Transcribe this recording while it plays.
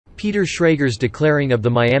Peter Schrager's declaring of the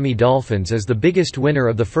Miami Dolphins as the biggest winner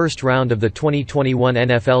of the first round of the 2021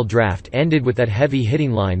 NFL Draft ended with that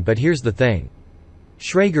heavy-hitting line, but here's the thing.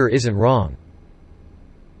 Schrager isn't wrong.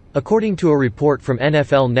 According to a report from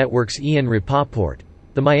NFL Network's Ian Rapoport,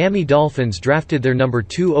 the Miami Dolphins drafted their number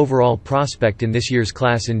 2 overall prospect in this year's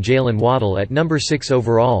class in Jaylen Waddle at number 6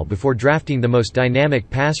 overall before drafting the most dynamic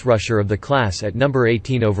pass rusher of the class at number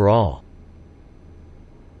 18 overall.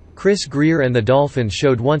 Chris Grier and the Dolphins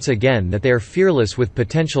showed once again that they are fearless with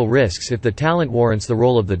potential risks if the talent warrants the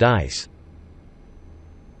roll of the dice.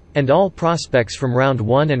 And all prospects from round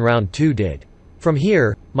 1 and round 2 did. From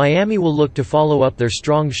here, Miami will look to follow up their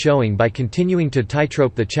strong showing by continuing to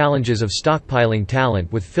tightrope the challenges of stockpiling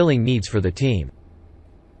talent with filling needs for the team.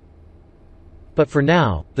 But for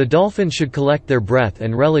now, the Dolphins should collect their breath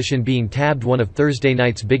and relish in being tabbed one of Thursday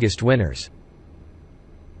night's biggest winners.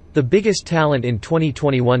 The biggest talent in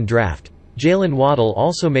 2021 draft, Jaylen Waddle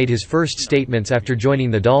also made his first statements after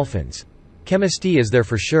joining the Dolphins. "Chemistry is there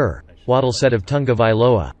for sure," Waddle said of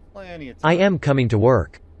Tagovailoa. "I am coming to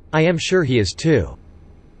work. I am sure he is too."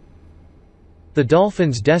 The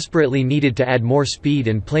Dolphins desperately needed to add more speed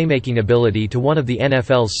and playmaking ability to one of the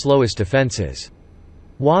NFL's slowest defenses.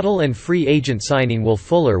 Waddle and free agent signing Will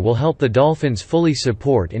Fuller will help the Dolphins fully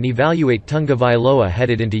support and evaluate Tagovailoa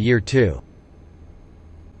headed into year 2.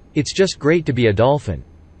 "It's just great to be a Dolphin.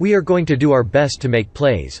 We are going to do our best to make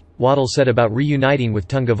plays," Waddle said about reuniting with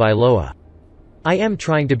Tagovailoa. "I am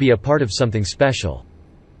trying to be a part of something special."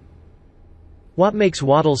 What makes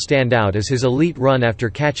Waddle stand out is his elite run after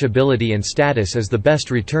catch ability and status as the best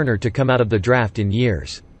returner to come out of the draft in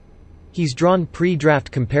years. He's drawn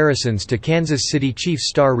pre-draft comparisons to Kansas City Chiefs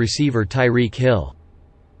star receiver Tyreek Hill.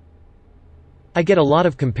 "I get a lot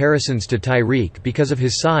of comparisons to Tyreek because of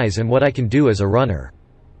his size and what I can do as a runner.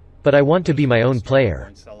 But I want to be my own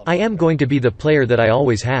player. I am going to be the player that I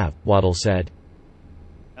always have," Waddle said.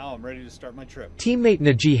 "Now I'm ready to start my trip." Teammate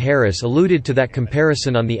Najee Harris alluded to that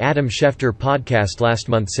comparison on the Adam Schefter podcast last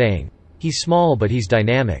month, saying, "He's small but he's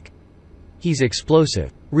dynamic. He's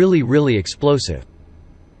explosive. Really explosive.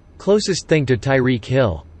 Closest thing to Tyreek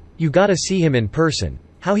Hill. You gotta see him in person,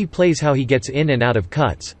 how he plays, how he gets in and out of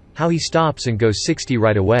cuts, how he stops and goes 60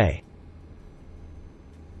 right away."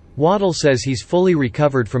 Waddle says he's fully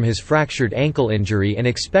recovered from his fractured ankle injury and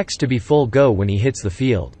expects to be full go when he hits the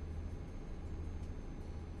field.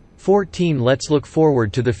 14 Let's look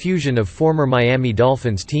forward to the fusion of former Miami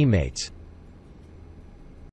Dolphins teammates.